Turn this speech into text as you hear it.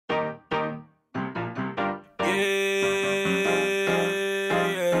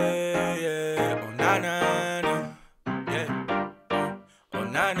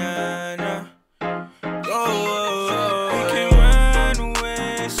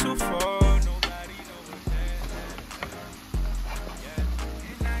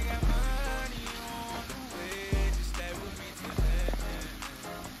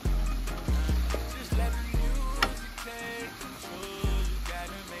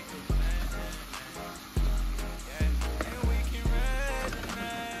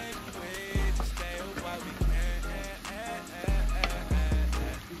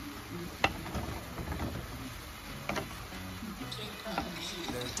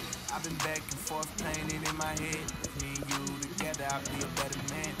I've been back and forth playing it in my head. If me and you together, I'll be a better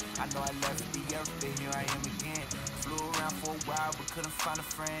man. I know I left the earth, but here I am again. Flew around for a while, but couldn't find a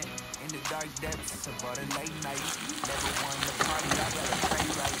friend. In the dark depths of all the late nights, never won the party, I'd rather pray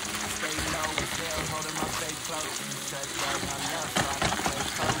right. Stay low and still holding my faith close. And shut down my love so I can play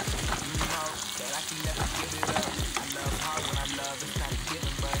close. You know that I can never give it up. I love hard when I love, it's not a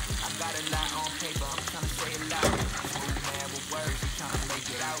given, but I got a lot on paper, I'm trying to say it loud. Smooth man with words, you trying to make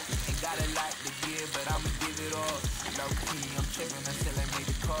it out. Ain't got a lot to give, but I'ma give it all. Low key, I'm tripping until I make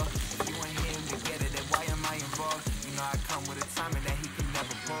the call. If you ain't here to get it, then why am I involved? You know I come with a timing that he can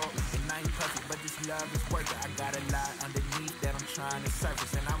never pull. And I ain't perfect, but this love is worth it. I got a lot underneath that I'm trying to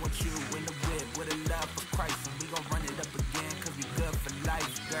surface. And I want you in the whip with a love for Christ. And we gon' run it up again, cause we good for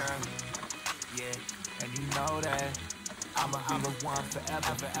life, girl. Yeah, and you know that I'm a one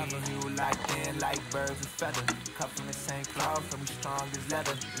forever. Me and you locked in like birds and feathers. Cut from the same cloth, and we strong as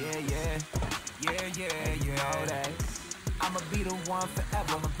leather. Yeah, you know that I'ma be the one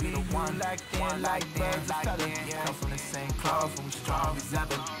forever. I'ma be the one locked in like birds and feathers. Cut from the same cloth, and we strong as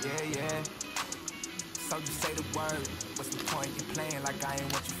ever. Yeah. So just say the word. What's the point in playing like I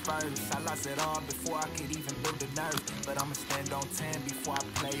ain't want you first? I lost it all before I could even build the nerve. But I'ma stand on 10 before I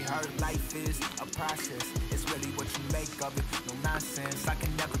play her. Life is a process, it's really what you make of it. No nonsense, I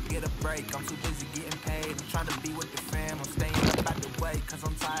can never get a break. I'm too busy getting paid, I'm trying to be with the fam. I'm staying up out the way, cause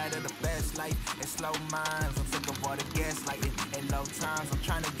I'm tired of the fast life and slow minds. I'm sick of all the gaslighting and low times. I'm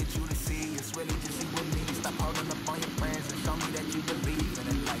trying to get you to see, it's really just you with me. Stop holding up on your friends and show me that you believe in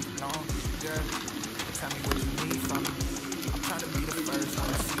a lifelong girl. Tell me what you need from me. I'm trying to be the first one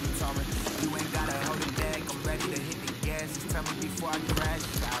to see you talking. You ain't gotta hold it back, I'm ready to hit the gas. Just tell me before I crash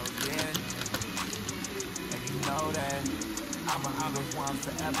out, yeah. And you know that I'm the one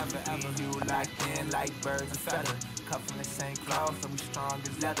forever. You locked in like birds and feathers. Cut from the same cloth, and we strong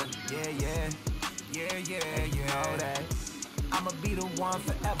as leather. Yeah, you know that I'ma be the one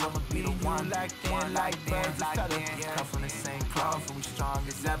forever. I'ma be the one locked in like birds and feathers. Cut from the same cloth, and we strong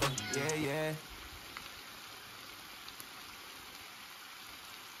as ever. Yeah.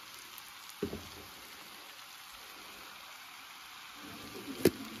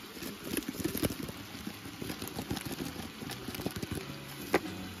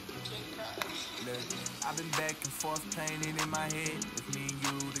 I've been back and forth playing it in my head. With me and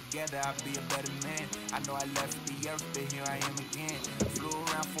you together, I'll be a better man. I know I left the earth, but here I am again. Flew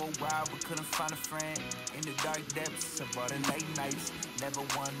around for a while, but couldn't find a friend. In the dark depths of all the late nights, never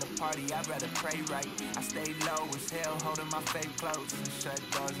won the party, I'd rather pray right. I stayed low as hell, holding my faith close. And shut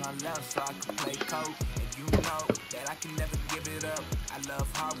doors on love so I can play cold. And you know that I can never give it up. I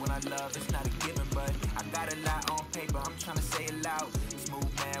love hard when I love, it's not a given, but I got a lot on paper, I'm trying to say it loud.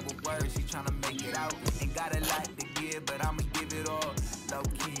 Smooth man with words, he trying to make it out. Ain't got a lot to give, but I'ma give it all. Low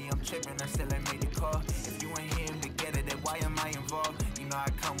key, I'm tripping, I still ain't made the call. If you ain't here to get it, then why am I involved? You know I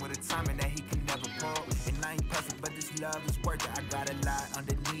come with a timing that he can never pull. And I ain't perfect, but this love is worth it. I got a lot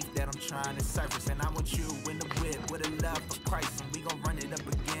underneath that I'm trying to surface. And I want you in the whip with a love for Christ. And we gon' run it up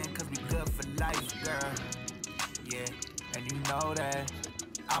again, cause we good for life, girl. Yeah, and you know that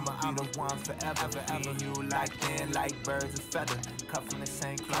I'ma be the one forever. You locked in like birds and feathers. Cut from the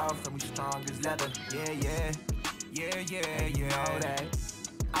same cloth, and we strong as leather. Yeah, you know that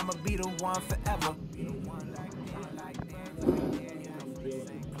I'ma be the one forever. Be the one locked in like the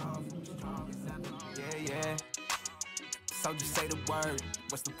same cloth, and we strong as ever. Yeah. So just say the word.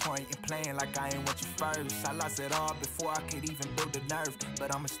 What's the point in playing like I ain't want you first? I lost it all before I could even build the nerve.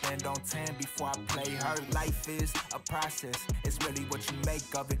 But I'ma stand on 10 before I play her. Life is a process, it's really what you make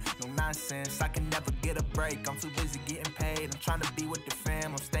of it. No nonsense, I can never get a break. I'm too busy getting paid, I'm trying to be with the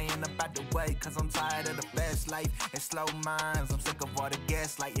fam. I'm staying up out the way, cause I'm tired of the fast life and slow minds. I'm sick of all the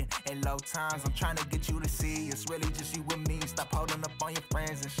gaslighting and low times. I'm trying to get you to see, it's really just you and me. Stop holding up on your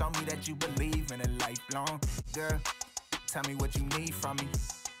friends and show me that you believe in a lifelong girl. Tell me what you need from me.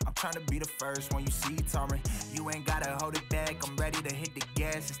 I'm trying to be the first one you see, Tommy. You ain't gotta hold it back, I'm ready to hit the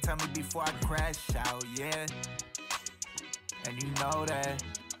gas. Just tell me before I crash out, yeah. And you know that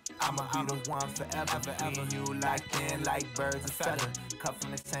I'ma be the one forever. You locked in like birds and feathers. Cut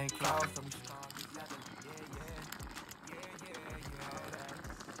from the same cloth, and we strong as leather. Yeah, you know that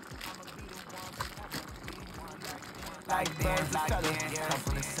I'ma be the one forever. Like birds and feathers. Cut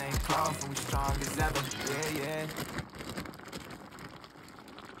from the same cloth, and we strong as ever. Yeah.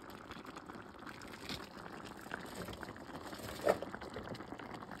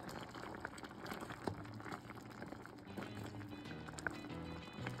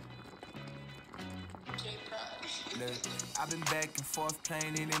 Look, I've been back and forth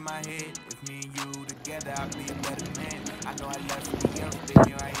playing it in my head. With me and you together, I'll be a better man. I know I left the earth, but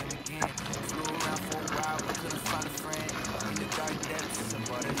here I am again.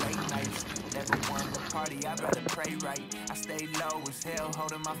 I'd rather pray right. I stay low as hell,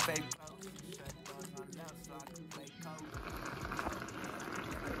 holding my faith close. Shut doors on left so I can play coach.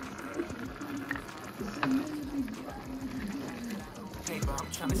 Paper, I'm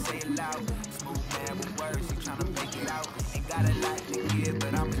tryna say it loud. Smooth man with words, he tryna make it out. Ain't got a lot to give,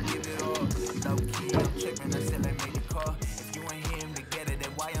 but I'ma give it all. Low key, I'm tripping, I still ain't made the call. If you ain't him together,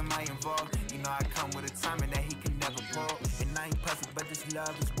 then why am I involved? You know I come with a timing that he can never pull. And I ain't perfect, but this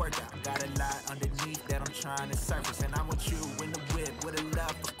love is worth it. I got a lot underneath that I'm trying to surface. And I want you in the whip with a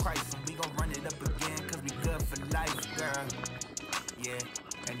love for Christ. And we gon' run it up again, cause we good for life, girl. Yeah,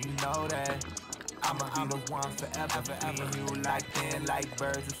 and you know that I'ma be the one forever, forever. You locked in like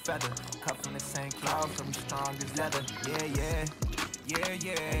birds with feather. Cut from the same cloth, from strong as leather. Yeah, yeah, yeah,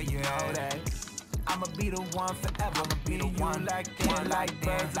 yeah, you know that I'ma be the one forever. I'ma be the one locked in like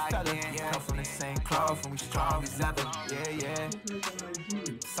birds with feather. Cut from the same cloth, from strong as leather. Yeah, yeah.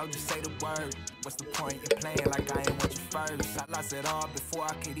 So just say the word. What's the point in playing like I ain't want you first? I lost it all before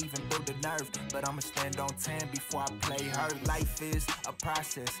I could even build the nerve. But I'ma stand on 10 before I play hurt. Life is a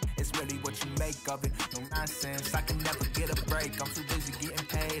process. It's really what you make of it. No nonsense. I can never get a break. I'm too busy getting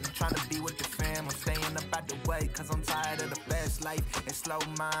paid. I'm trying to be with the fam. I'm staying up out the way. Cause I'm tired of the fast life and slow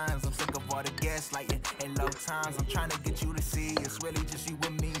minds. I'm sick of all the gaslighting and low times. I'm trying to get you to see it's really just you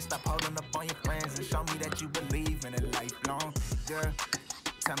and me. Stop holding up on your friends and show me that you believe in a lifelong. Girl,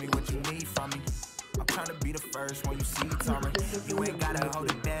 tell me what you need from me. I'm trying to be the first one you see coming. You ain't gotta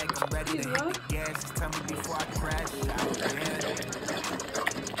hold it back. I'm ready to hit the gas. Just tell me before I crash out. Yeah.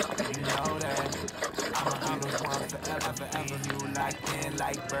 You know that I'ma be the one forever, forever. You locked in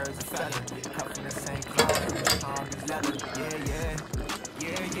like birds of feather. Cut from the same cloth, from strong as leather. Yeah, yeah,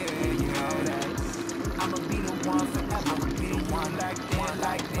 yeah, yeah. You know that I'ma be the one forever. I'ma be the one locked in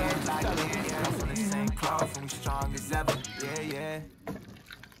like birds of feather. Cut from the same cloth, from strong as ever. Yeah, yeah.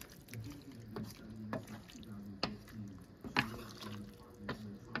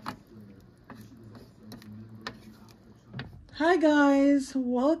 Hi guys,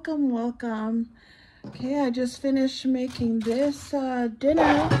 welcome. Okay, I just finished making this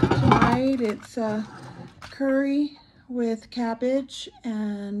dinner tonight. It's curry with cabbage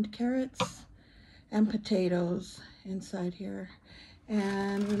and carrots and potatoes inside here.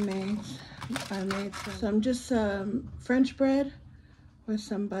 And I made some just French bread with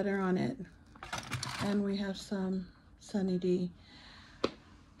some butter on it. And we have some Sunny D.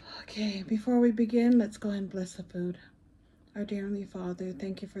 Okay, before we begin, let's go ahead and bless the food. Our dear Heavenly Father,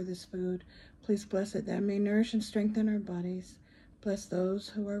 thank you for this food. Please bless it that it may nourish and strengthen our bodies. Bless those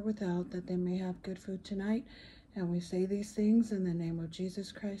who are without, that they may have good food tonight. And we say these things in the name of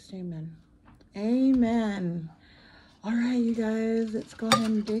Jesus Christ. Amen. Amen. All right, you guys, let's go ahead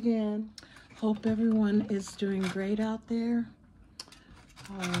and dig in. Hope everyone is doing great out there.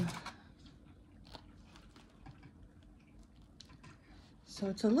 So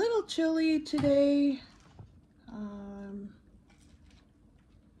it's a little chilly today.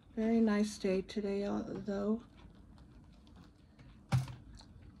 Very nice day today, though.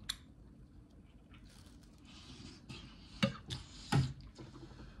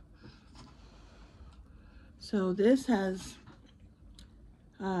 So this has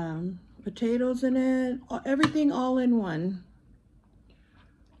potatoes in it, everything all in one.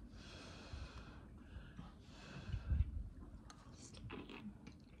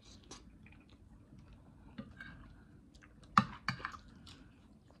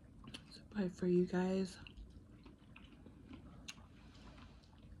 Bite for you guys.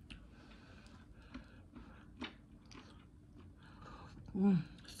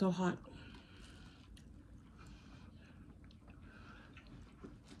 So hot.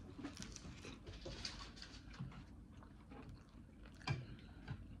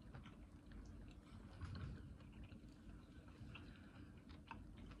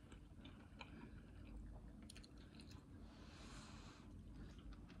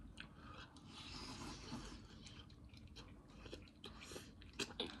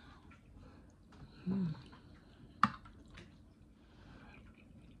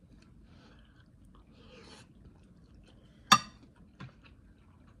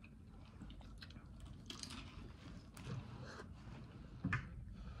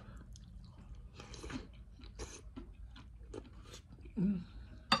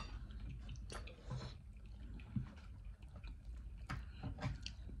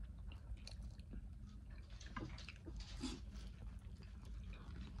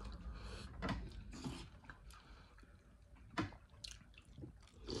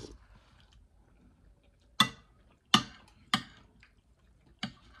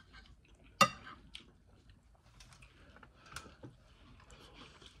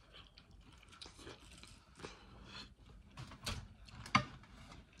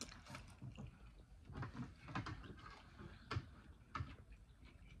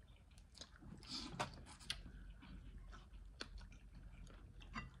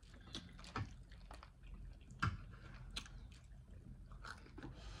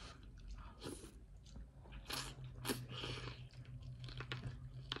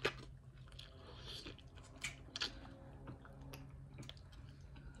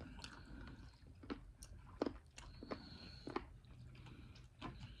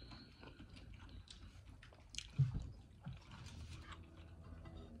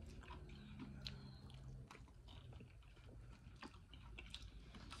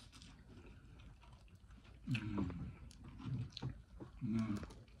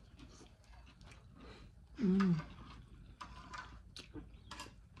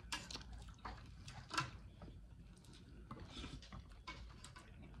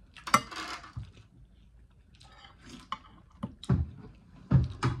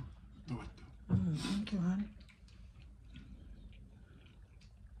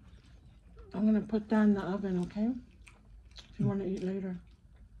 I'm going to put that in the oven, okay? If you want to eat later.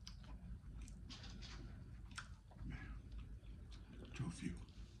 Too few.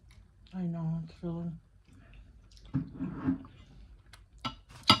 I know, it's filling.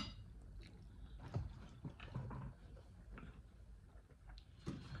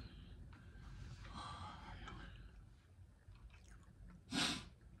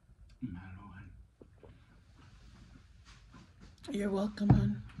 You're welcome,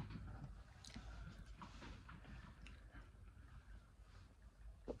 hon.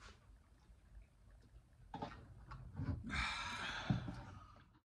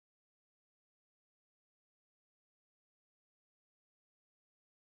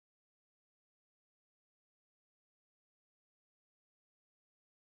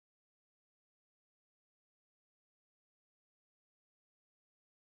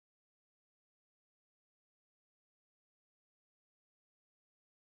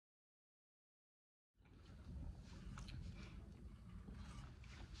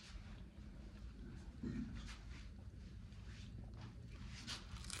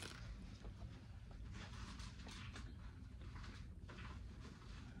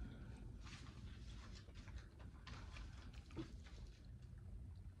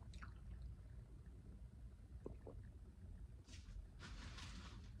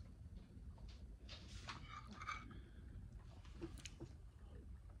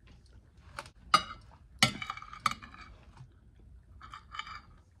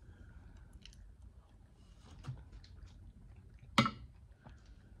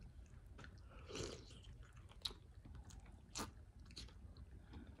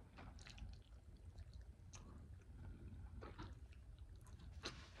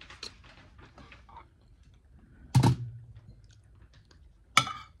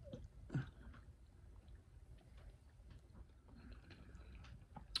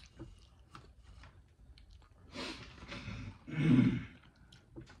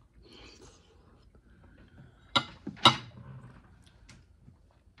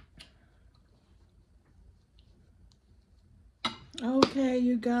 Okay,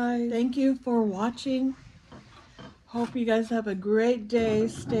 you guys. Thank you for watching. Hope you guys have a great day.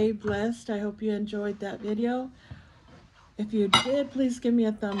 Stay blessed. I hope you enjoyed that video. If you did, please give me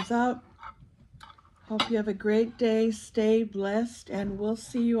a thumbs up. Hope you have a great day. Stay blessed, and we'll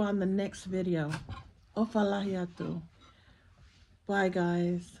see you on the next video. Ofalahiatu. Bye,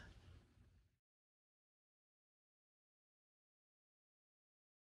 guys.